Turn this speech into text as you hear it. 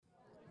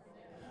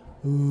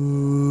Welcome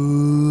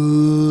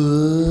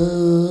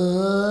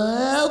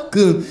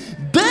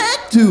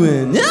back to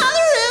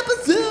another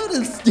episode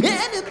of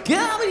Stand-Up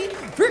Comedy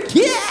for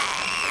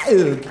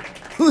Kids.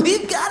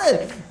 We've got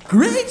a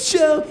great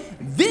show.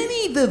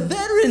 Vinny the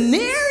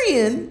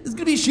Veterinarian is going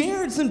to be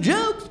sharing some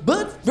jokes,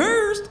 but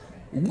first,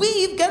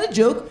 we've got a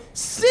joke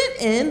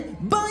sent in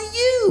by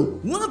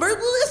you, one of our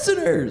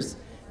listeners.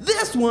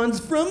 This one's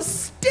from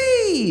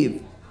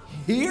Steve.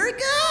 Here it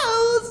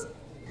goes.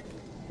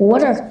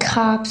 What are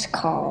cops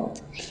called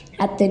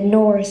at the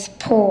North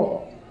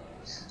Pole?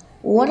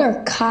 What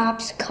are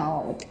cops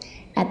called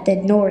at the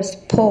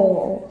North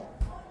Pole?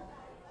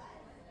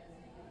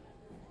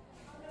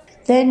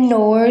 The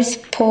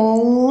North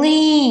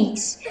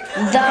Police.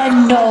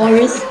 The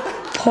North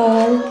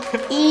Police.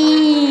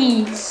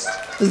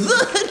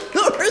 The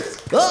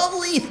North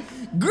Police.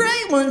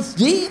 Great one,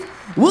 Steve.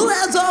 Well,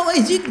 as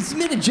always, you can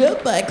submit a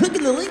joke by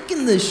clicking the link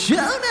in the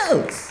show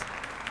notes.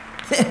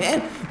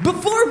 And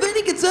before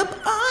Vinny gets up,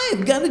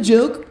 I've got a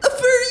joke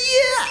for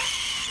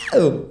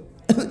you.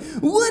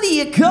 What do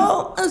you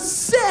call a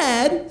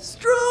sad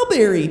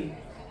strawberry?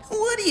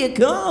 What do you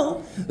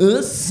call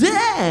a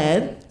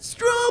sad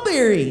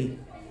strawberry?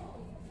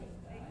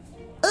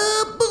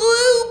 A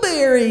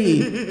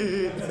blueberry.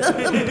 A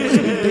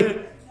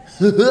blueberry.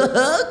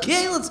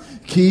 Okay, let's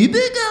keep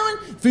it going.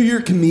 For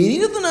your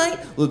comedian of the night,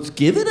 let's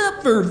give it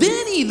up for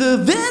Vinny the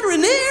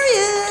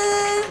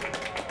Veterinarian.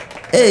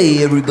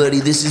 Hey everybody,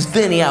 this is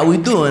Vinny. How we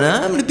doing?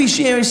 I'm going to be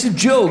sharing some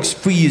jokes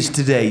for you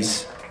today.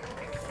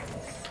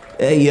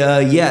 Hey,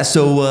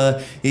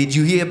 did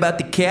you hear about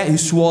the cat who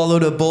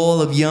swallowed a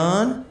ball of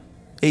yarn?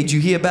 Hey, did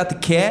you hear about the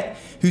cat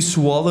who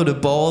swallowed a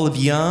ball of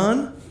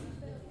yarn?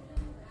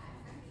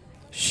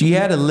 She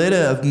had a litter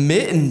of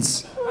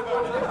mittens.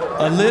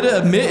 A litter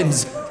of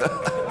mittens.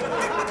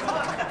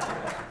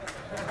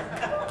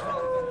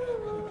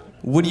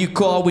 What do you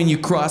call when you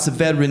cross a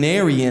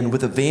veterinarian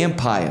with a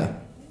vampire?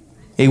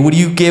 Hey, what do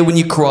you get when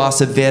you cross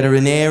a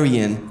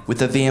veterinarian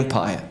with a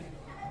vampire?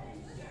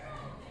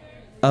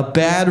 A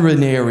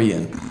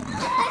baterinarian.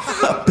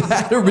 A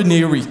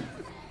baterinarian.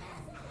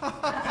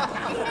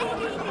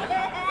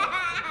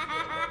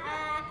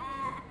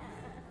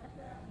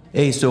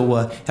 Hey,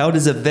 so how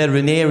does a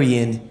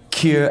veterinarian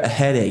cure a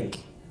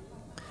headache?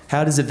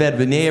 How does a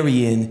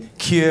veterinarian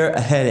cure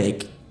a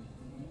headache?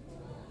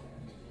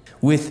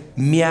 With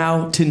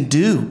Mountain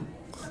Dew.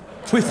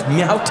 With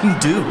Mountain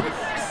Dew.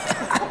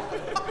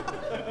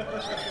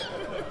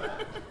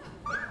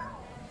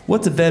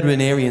 What's a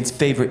veterinarian's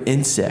favorite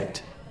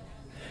insect?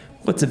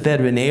 What's a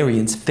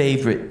veterinarian's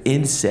favorite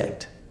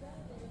insect?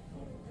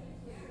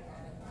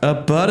 A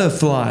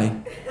butterfly.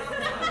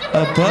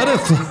 A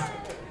butterfly.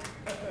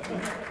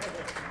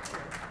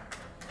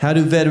 How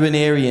do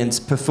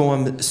veterinarians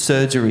perform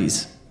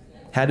surgeries?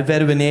 How do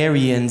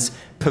veterinarians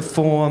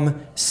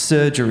perform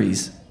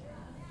surgeries?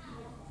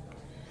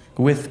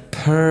 With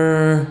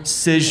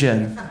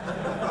precision.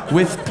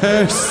 With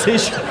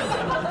precision.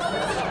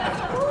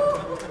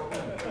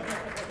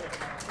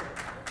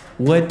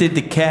 What did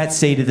the cat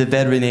say to the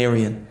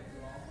veterinarian?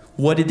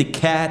 What did the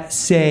cat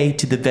say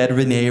to the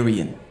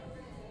veterinarian?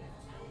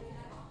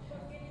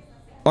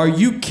 Are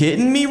you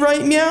kidding me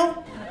right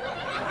now?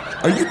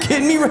 Are you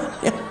kidding me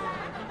right now?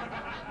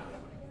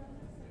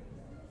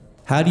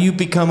 How do you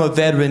become a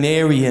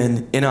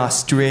veterinarian in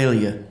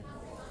Australia?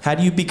 How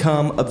do you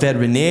become a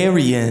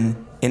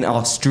veterinarian in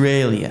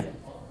Australia?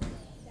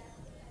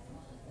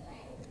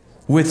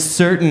 With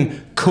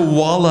certain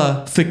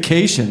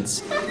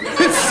qualifications.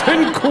 With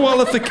certain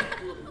qualifications.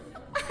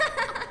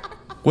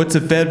 What's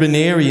a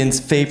veterinarian's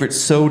favorite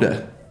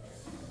soda?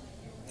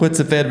 What's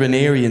a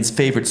veterinarian's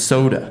favorite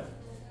soda?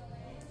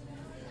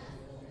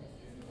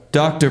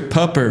 Dr.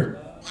 Pupper.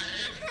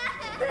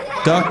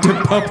 Dr.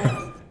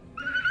 Pupper.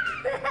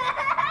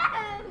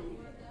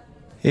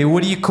 Hey,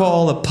 what do you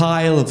call a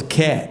pile of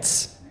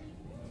cats?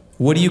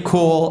 What do you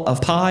call a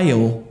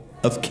pile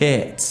of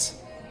cats?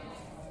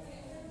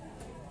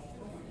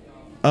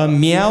 A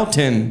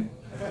meowton.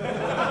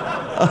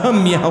 A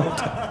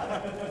meowton.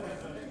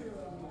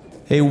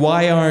 Hey,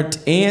 why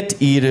aren't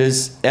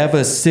anteaters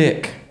ever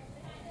sick?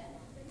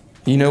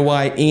 You know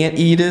why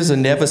anteaters are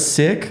never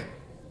sick?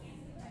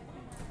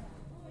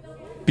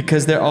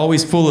 Because they're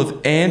always full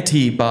of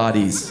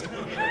antibodies.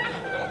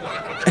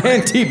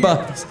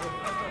 Antibodies.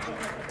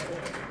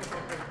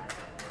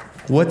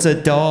 What's a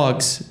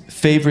dog's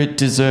favorite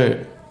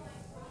dessert?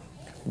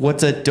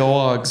 What's a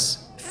dog's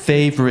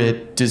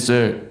favorite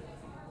dessert?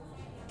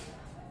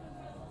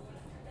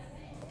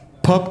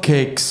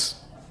 Pupcakes.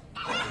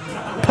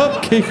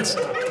 Pupcakes.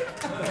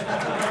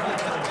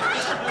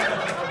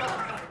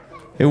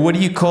 And what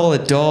do you call a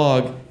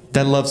dog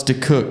that loves to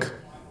cook?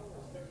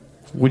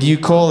 What do you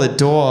call a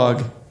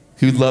dog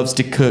who loves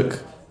to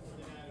cook?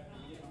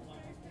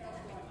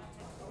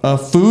 A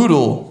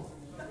foodle.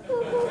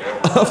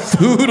 A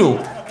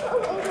foodle.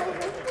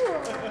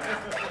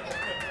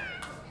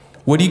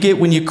 What do you get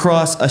when you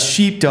cross a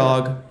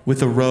sheepdog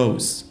with a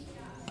rose?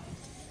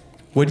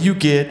 What do you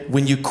get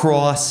when you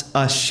cross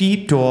a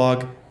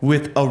sheepdog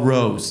with a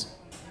rose?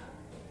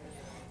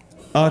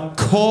 A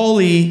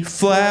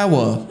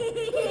cauliflower.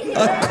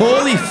 A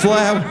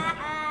cauliflower.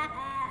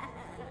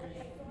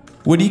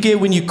 What do you get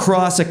when you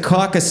cross a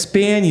cocker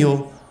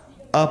spaniel,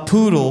 a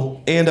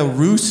poodle, and a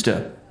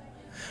rooster?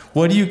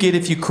 What do you get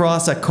if you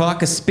cross a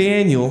cocker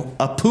spaniel,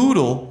 a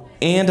poodle,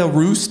 and a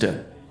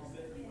rooster?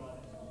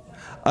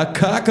 A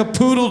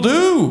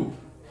cock-a-poodle-doo.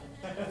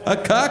 A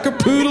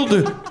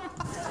cock-a-poodle-doo.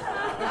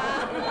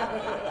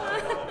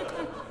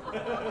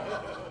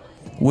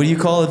 What do you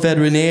call a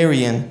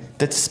veterinarian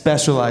that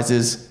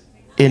specializes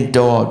in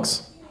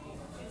dogs?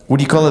 What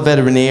do you call a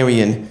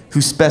veterinarian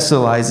who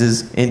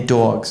specializes in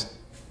dogs?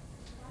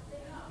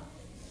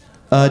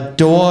 A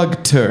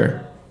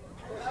dogter.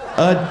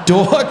 A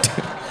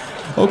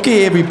dogter.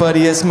 Okay,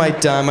 everybody, that's my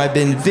time. I've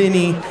been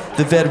Vinny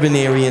the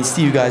Veterinarian.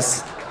 See you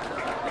guys.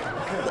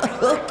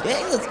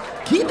 Okay, let's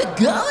keep it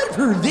going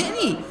for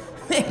Vinny.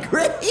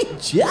 Great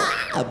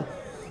job.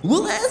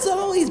 Well, as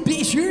always,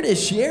 be sure to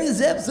share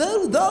this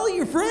episode with all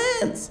your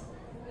friends.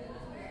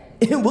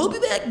 And we'll be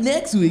back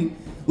next week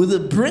with a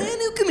brand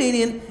new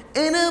comedian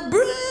and a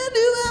brand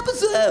new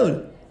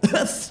episode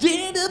of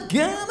stand-up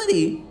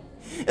comedy.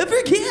 And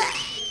forget...